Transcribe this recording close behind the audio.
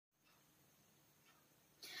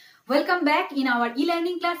Welcome back in our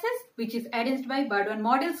e-learning classes which is arranged by Bardwan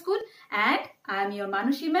Model School, and I am your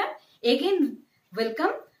MANOSI ma'am. Again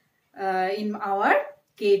welcome in our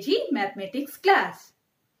KG mathematics class.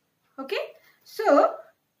 Okay, so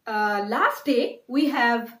last day we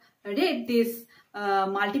have read this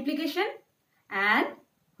multiplication and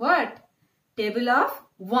what? Table of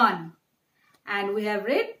 1. And we have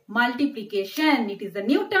read multiplication. It is a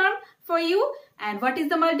new term for you. And what is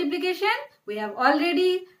the multiplication? We have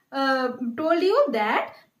already told you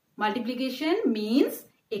that multiplication means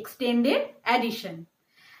extended addition.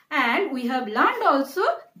 And we have learned also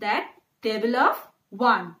that table of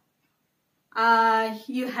 1.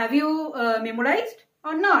 Have you memorized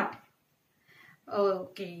or not?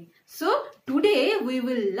 Okay. So today we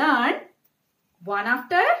will learn 1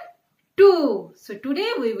 after 2. So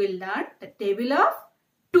today we will learn the table of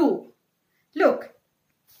 2. Look.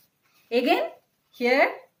 Again,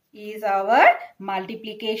 here is our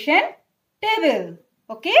multiplication table.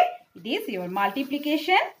 Okay. It is your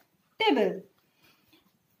multiplication table.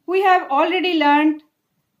 We have already learned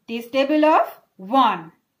this table of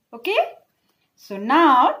 1. Okay. So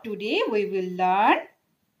now today we will learn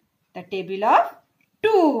the table of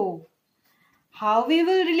 2. How we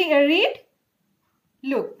will read?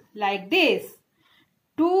 Look, like this.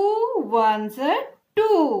 2 ones are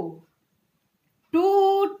 2.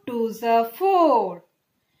 2 twos are 4.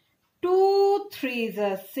 2 threes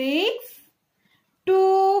are 6.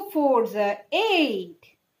 2 fours are 8.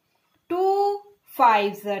 2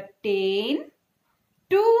 fives are 10.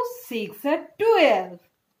 2 six are 12.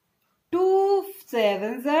 2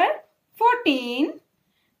 sevens are 14.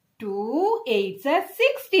 2 eights are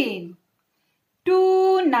 16.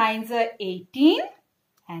 2 nines are 18.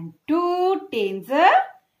 And 2 tens are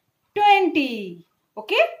 20.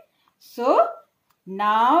 Okay. So,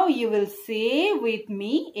 now you will say with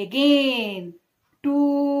me again.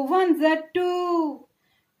 2 ones are 2.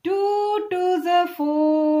 2 twos are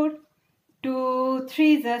 4. 2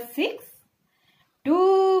 threes are 6.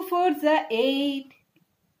 2 fours are 8.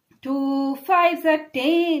 2 fives are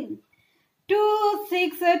 10. 2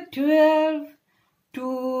 six are 12.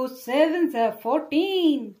 2 sevens are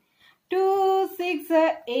 14. 2 6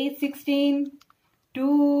 are 16.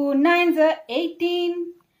 2 nines are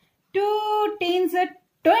 18. 2 tens are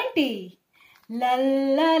 20. La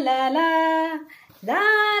la la la. La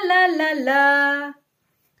la la la.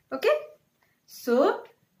 Okay. So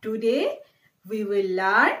today we will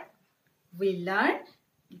learn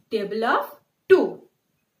table of 2.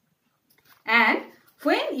 And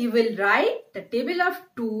when you will write the table of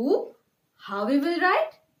 2, how we will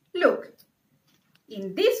write? Look.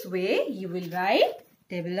 In this way, you will write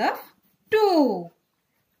table of 2.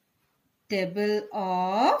 Table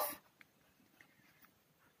of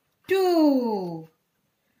 2.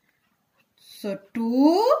 So,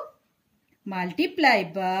 2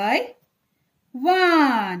 multiplied by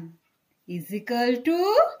 1 is equal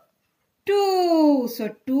to 2.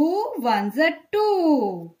 So, 2 ones are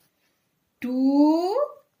 2. 2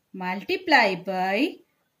 multiplied by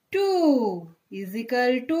 2 is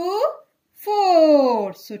equal to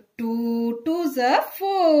 4. So, 2 twos are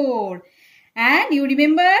 4. And you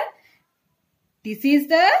remember, this is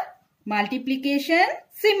the multiplication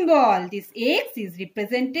symbol. This X is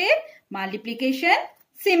represented multiplication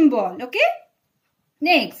symbol. Okay.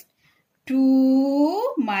 Next,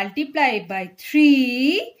 2 multiplied by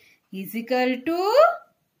 3 is equal to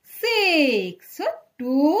 6. So,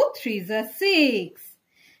 2 threes are 6.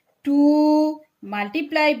 2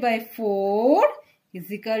 multiplied by 4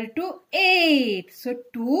 is equal to 8. So,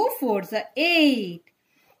 2 fours are 8.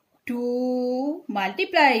 2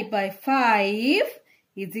 multiplied by 5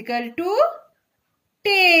 is equal to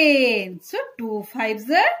 10. So, 2 fives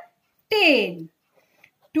are 10.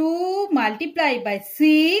 2 multiplied by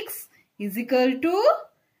 6 is equal to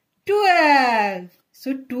 12.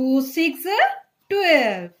 So, 2 6 are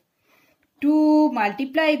 12. 2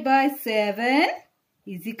 multiplied by 7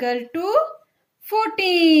 is equal to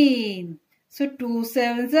 14. So, 2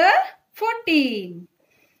 sevens are 14.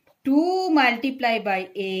 2 multiplied by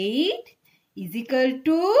 8 is equal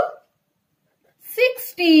to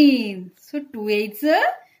 16. So, 2 eights are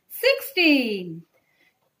 16.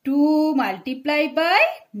 2 multiplied by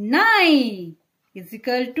 9 is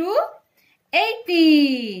equal to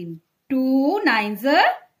 18. 2 nines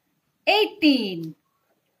are 18.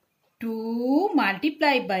 2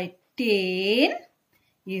 multiplied by 10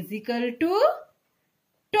 is equal to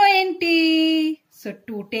 20. So,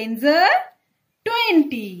 2 tens are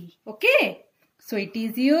 20. Okay. So, it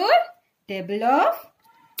is your table of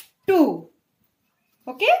 2.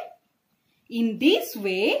 Okay. In this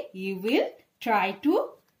way, you will try to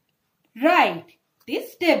write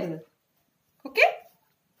this table. Okay.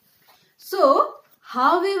 So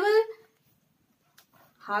how we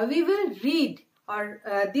will read or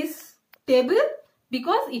this table,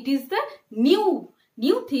 because it is the new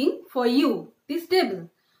thing for you, this table.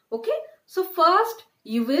 Okay. So first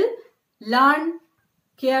you will learn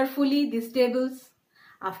carefully these tables.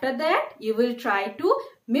 After that you will try to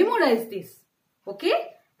memorize this.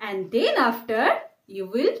 Okay. And then after you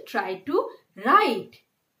will try to write.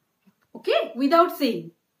 Okay. Without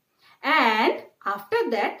saying. And after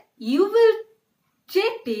that you will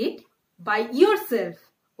check it by yourself.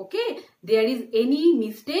 Okay. There is any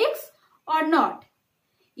mistakes or not.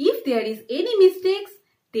 If there is any mistakes,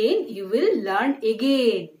 then you will learn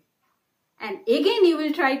again. And again you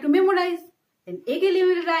will try to memorize. And again you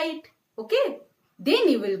will write. Okay. Then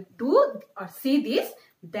you will do or see this,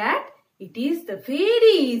 that it is the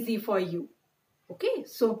very easy for you. Okay.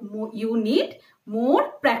 So you need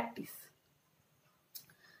more practice.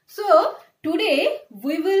 So today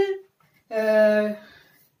we will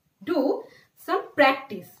do some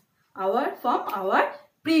practice from our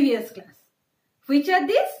previous class. Which are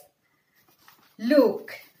these?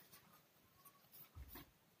 Look.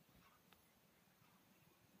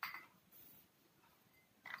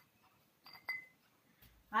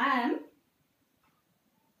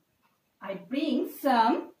 I bring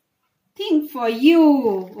some thing for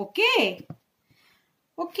you. Okay.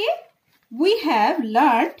 Okay. We have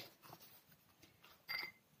learned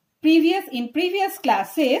in previous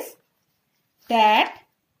classes that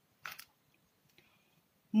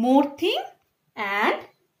more thing and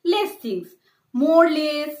less things, more,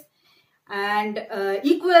 less, and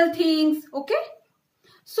equal things. Okay.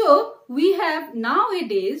 So we have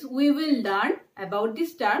nowadays we will learn about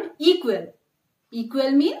this term equal.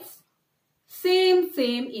 Equal means same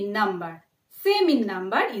in number. Same in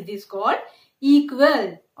number is called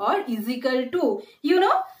equal or is equal to. You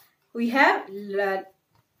know, we have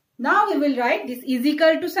now we will write this is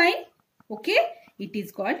equal to sign. Okay. It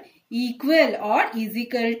is called equal or is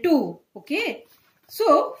equal to. Okay.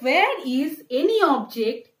 So where is any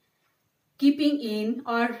object keeping in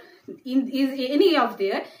or is any of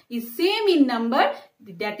there is same in number,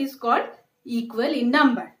 that is called equal in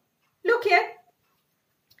number. Look here.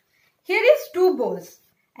 Here is 2 bowls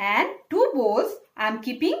and 2 bowls I am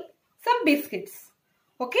keeping some biscuits.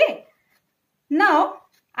 Okay. Now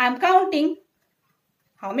I am counting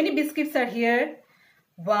how many biscuits are here.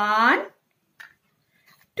 1,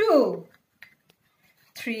 2,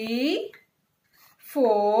 3,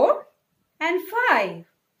 4 and 5.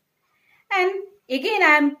 And again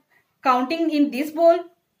I am counting in this bowl.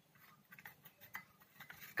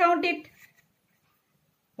 Count it.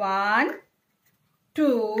 1,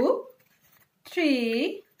 2,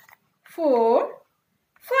 3, 4,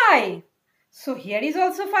 5. So here is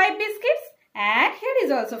also 5 biscuits and here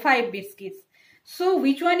is also 5 biscuits. So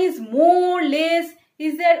which one is more, less?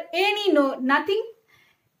 Is there any? No, nothing.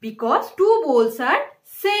 Because 2 bowls are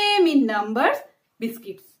same in numbers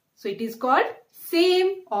biscuits. So it is called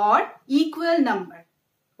same or equal number.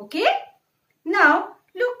 Okay. Now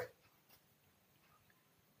look.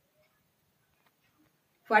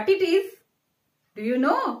 What it is? Do you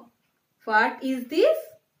know? What is this?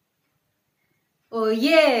 Oh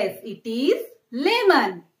yes, it is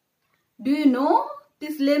lemon. Do you know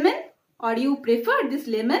this lemon or you prefer this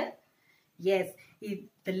lemon? Yes,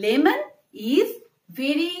 the lemon is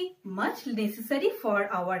very much necessary for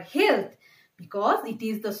our health because it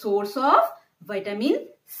is the source of vitamin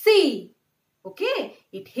C. Okay,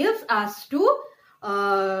 it helps us to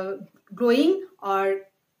growing or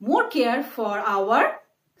more care for our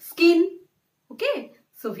skin. Okay,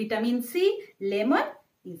 so vitamin C, lemon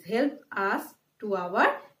is help us to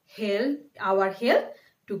our health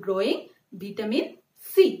to growing vitamin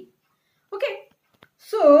C. Okay,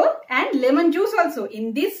 so and lemon juice also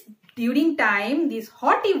in this during time this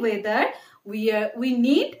hot weather we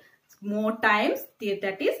need more times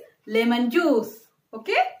that is lemon juice.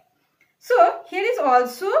 Okay, so here is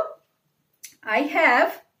also I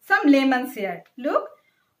have some lemons here. Look,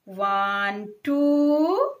 1,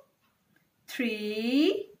 2,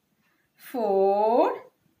 3, 4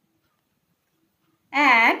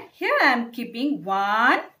 and here I am keeping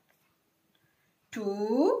 1,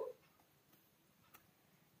 2,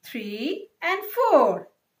 3 and 4.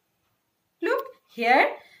 Look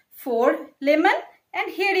here 4 lemon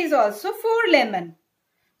and here is also 4 lemon.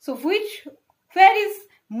 So where is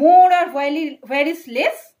more or where is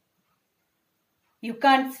less? You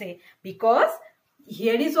can't say because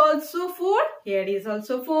here is also 4, here is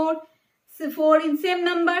also 4. So 4 in same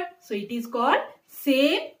number. So it is called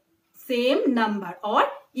same number or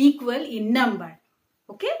equal in number.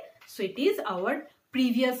 Okay. So So it is our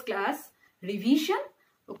previous class revision.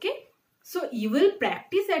 Okay. So you will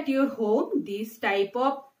practice at your home this type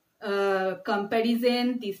of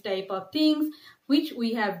comparison, this type of things which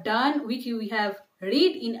we have done, which we have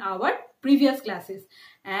read in our previous classes,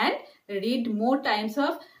 and read more times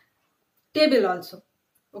of table also.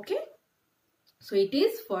 Okay. So it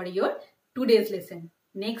is for your today's lesson.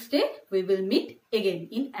 Next day we will meet again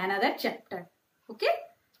in another chapter. Okay.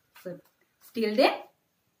 So till then,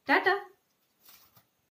 tata.